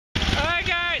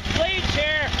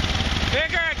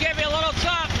Figure I'd give you a little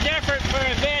something different for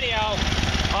a video.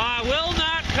 I will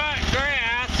not cut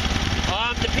grass.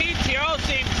 The PTO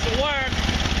seems to work.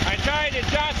 I tried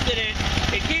adjusting it.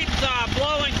 It keeps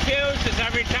blowing fuses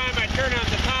every time I turn on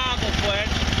the toggle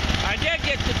switch. I did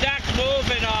get the deck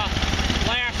moving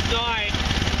last night,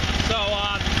 so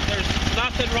there's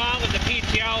nothing wrong with the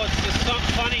PTO. It's just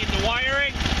something funny in the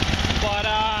wiring. But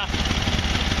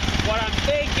what I'm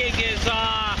thinking is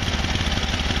I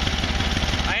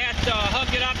have to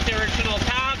hook it up to the original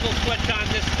toggle switch on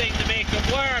this thing to make it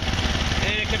work,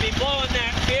 and it could be blowing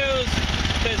that fuse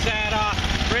because that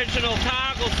original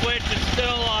toggle switch is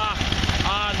still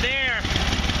there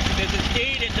because it's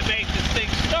needed to make this thing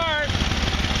start.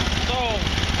 So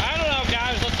I don't know,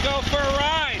 guys, let's go for a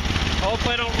ride. Hope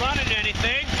I don't run into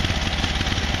anything.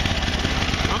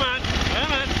 Come on,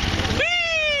 come on.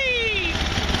 Whee!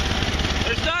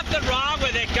 There's nothing wrong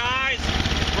with it, guys.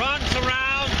 Runs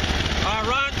around,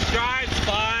 drives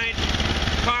fine.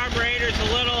 Carburetor's a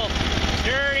little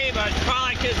dirty, but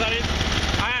probably because I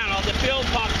don't know, the fuel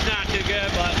pump's not too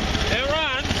good, but it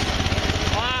runs.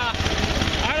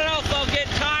 I don't know if I'll get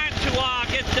time to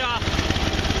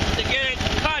get it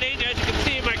cutting. As you can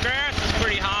see, my grass is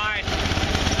pretty high,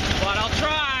 but I'll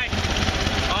try.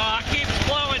 Keeps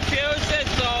blowing fuses,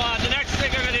 so the next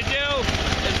thing I'm going to do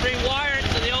is rewire it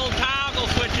to the old toggle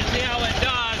switch and see how it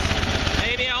does.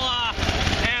 Maybe I'll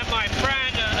have my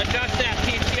friend adjust that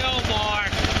PTO more.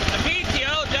 The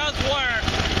PTO does work.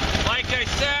 Like I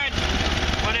said,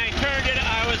 when I turned it,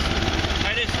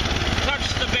 I just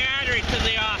touched the battery to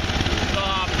the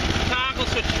toggle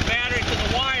switch, battery to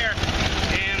the wire,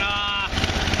 and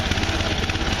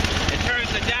it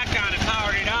turns the deck on and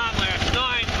powered it on last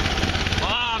night.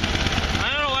 I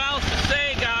don't know what else to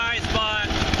say, guys, but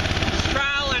it's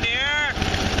trial and error.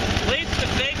 At least the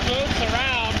thing moves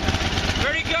around.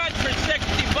 Pretty good for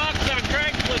 60 bucks on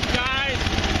Craigslist, guys.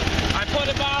 I put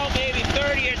about maybe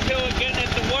 30 into it, getting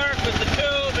it to work with the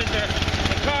tube and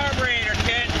the carburetor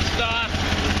kit and stuff.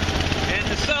 And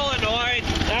the solenoid,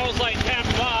 that was like 10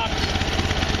 bucks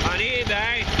on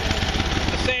eBay.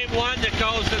 The same one that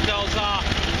goes in those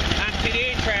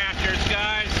MTD tractors,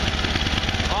 guys.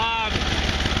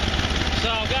 So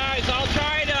guys, I'll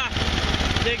try to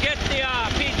get the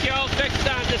PTO fixed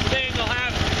on this thing. I'll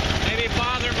have maybe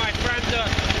bother my friend to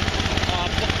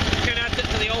connect it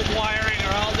to the old wiring,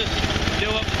 or I'll just do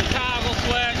it with the toggle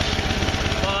switch.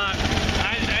 But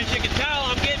as you can tell,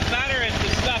 I'm getting better at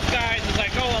this stuff, guys, as I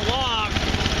go along.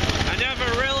 I never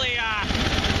really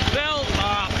built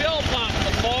a fuel pump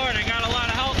before, and I got a lot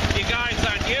of help from you guys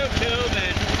on YouTube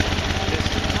and just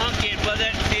monkeying with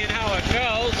it, seeing how it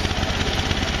goes.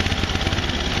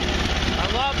 I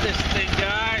love this thing,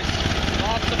 guys.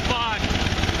 Lots of fun.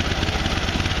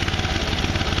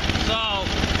 So,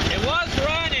 it was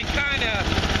running kind of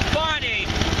funny,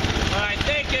 but I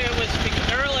think it was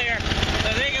earlier.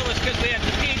 I think it was because we had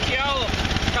the PTO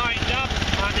tightened up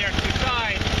on there too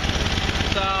tight.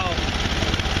 So,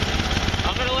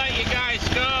 I'm going to let you guys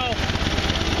go.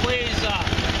 Please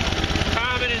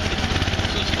comment and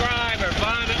subscribe or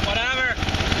vomit, whatever.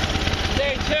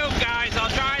 Stay tuned, guys. I'll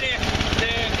try to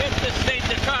get this thing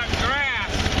to cut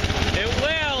grass. It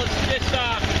will. It's just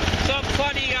some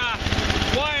funny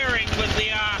wiring with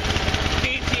the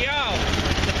PTO.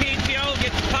 The PTO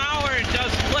gets power and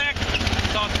does click,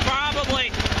 so it's probably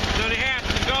going to have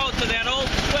to go to that old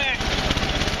switch.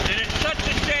 And it's such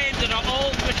a shame that an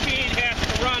old machine has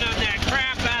to run on that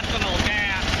crap ethanol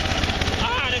gas.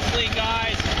 Honestly,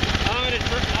 guys,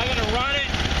 I'm gonna run it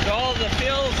to all the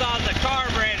fuels on the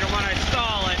carburetor when I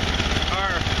stall it, or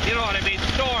you know what I mean,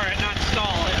 store it, not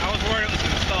stall it. I was worried it was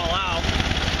gonna stall out.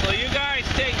 So you guys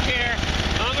take care.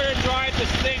 I'm gonna drive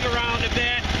this thing around a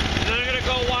bit, and then I'm gonna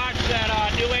go watch that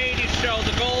new 80s show,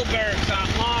 The Goldbergs,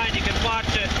 online. You can watch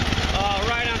it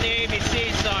right on the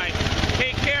ABC side.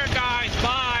 Take care, guys.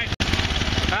 Bye.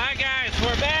 Hi, guys.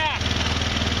 We're back.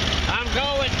 I'm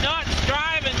going nuts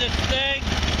driving this thing.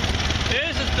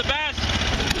 This is the best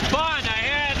fun I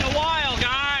had in a while,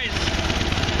 guys.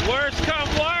 Worst come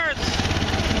worst,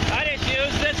 I just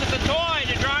use this as a toy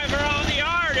to drive around the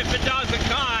yard if it doesn't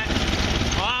cut.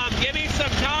 Give me some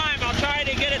time. I'll try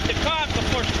to get it to cut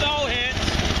before snow hits.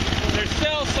 There's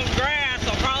still some grass.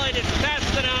 I'll probably just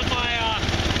test it on my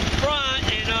front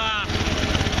and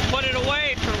put it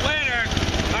away for winter.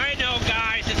 I know,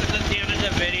 guys, this isn't the end of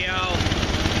the video.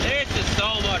 This is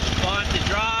so much fun to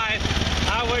drive.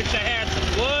 I wish I had some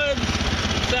woods.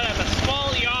 Instead of a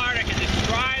small yard, I could just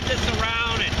drive this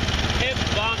around and hit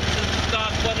bumps and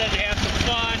stuff with it and have some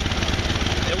fun.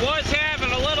 It was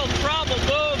having a little trouble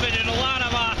moving, and a lot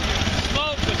of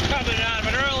smoke was coming out of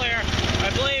it earlier. I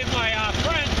believe my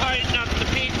friend tightened up the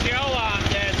PTO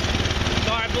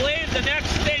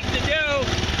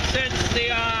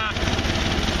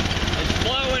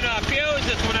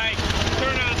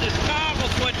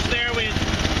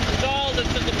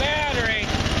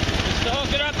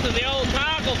to the old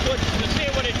toggle switches to see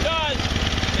what it does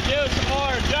and do some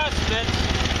more adjustments.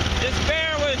 Just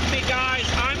bear with me, guys.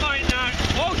 I might not.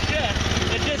 Oh shit!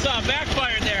 It just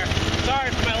backfired there.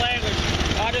 Sorry for my language.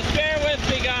 Just bear with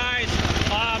me, guys.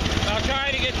 I'll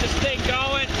try to get this thing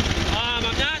going. I'm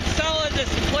not selling the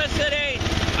Simplicity.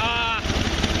 I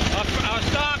was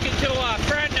talking to a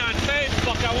friend on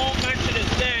Facebook. I won't mention his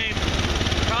name.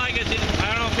 Probably because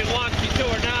I don't know if he wants me to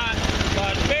or not.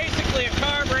 But it's basically a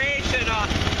carburation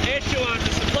issue on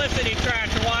the Simplicity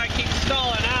tractor. Why I keep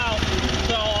stalling out.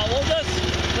 So we'll just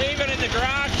leave it in the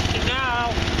garage for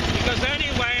now. Because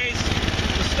anyways,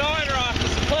 the starter off the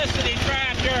Simplicity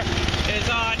tractor is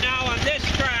now on this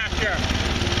tractor.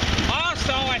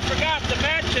 Also, I forgot to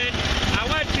mention, I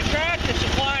went to Tractor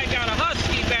Supply and got a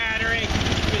Husky battery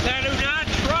because I do not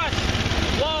trust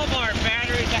Walmart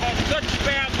batteries. I had such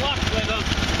bad luck with them.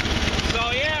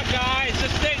 So yeah, guys,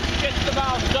 this thing's just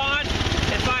about done.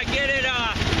 If I get it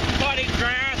cutting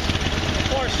grass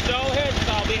before snow hits,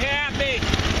 I'll be happy.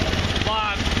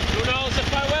 But who knows if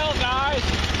I will, guys.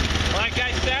 Like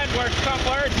I said, worst come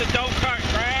worst, and don't cut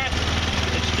grass.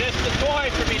 It's just a toy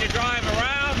for me to drive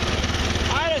around.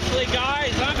 Honestly,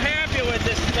 guys, I'm happy with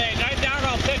this thing. I doubt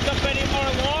I'll pick up any more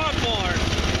lawnmowers.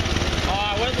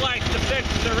 I would like to fix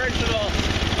the original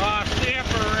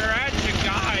Stamper rear engine,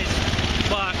 guys,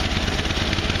 but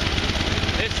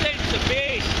this thing's a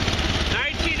beast.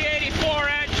 1984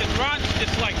 engine runs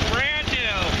just like brand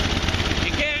new.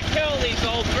 You can't kill these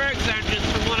old Briggs engines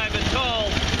from what I've been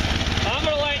told. I'm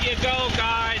going to let you go,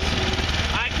 guys.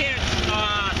 I can't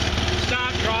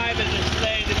stop driving this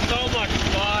thing. It's so much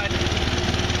fun.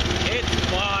 It's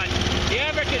fun. If you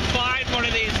ever can find one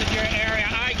of these in your area,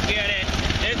 I get it.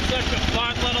 It's such a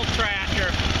fun little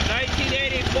tractor.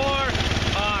 1984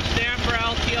 Stamper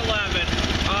lt11.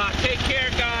 Take care,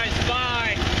 guys.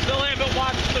 Bye. Still haven't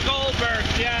watched the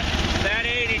Goldbergs yet. That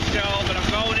 80s show, but I'm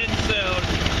going in soon.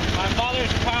 My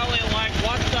mother's probably like,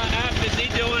 what the F is he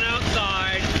doing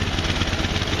outside?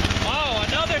 Oh,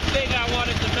 another thing I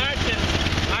wanted to mention.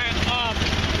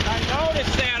 I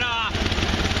noticed that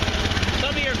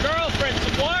some of your girlfriends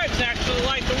and wives actually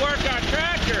like to work on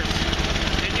tractors.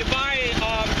 And you buy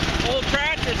old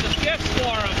tractors as gifts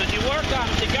for them, and you work on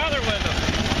them together with them.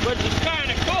 Which is kind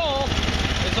of cool.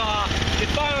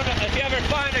 If you ever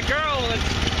find a girl that's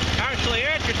actually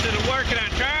interested in working on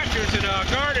tractors and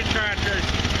garden tractors,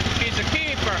 she's a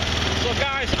keeper. So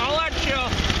guys, I'll let you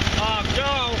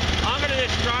go. I'm going to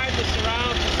just drive this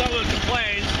around so someone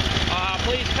complains.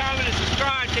 Please comment and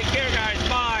subscribe. Take care, guys.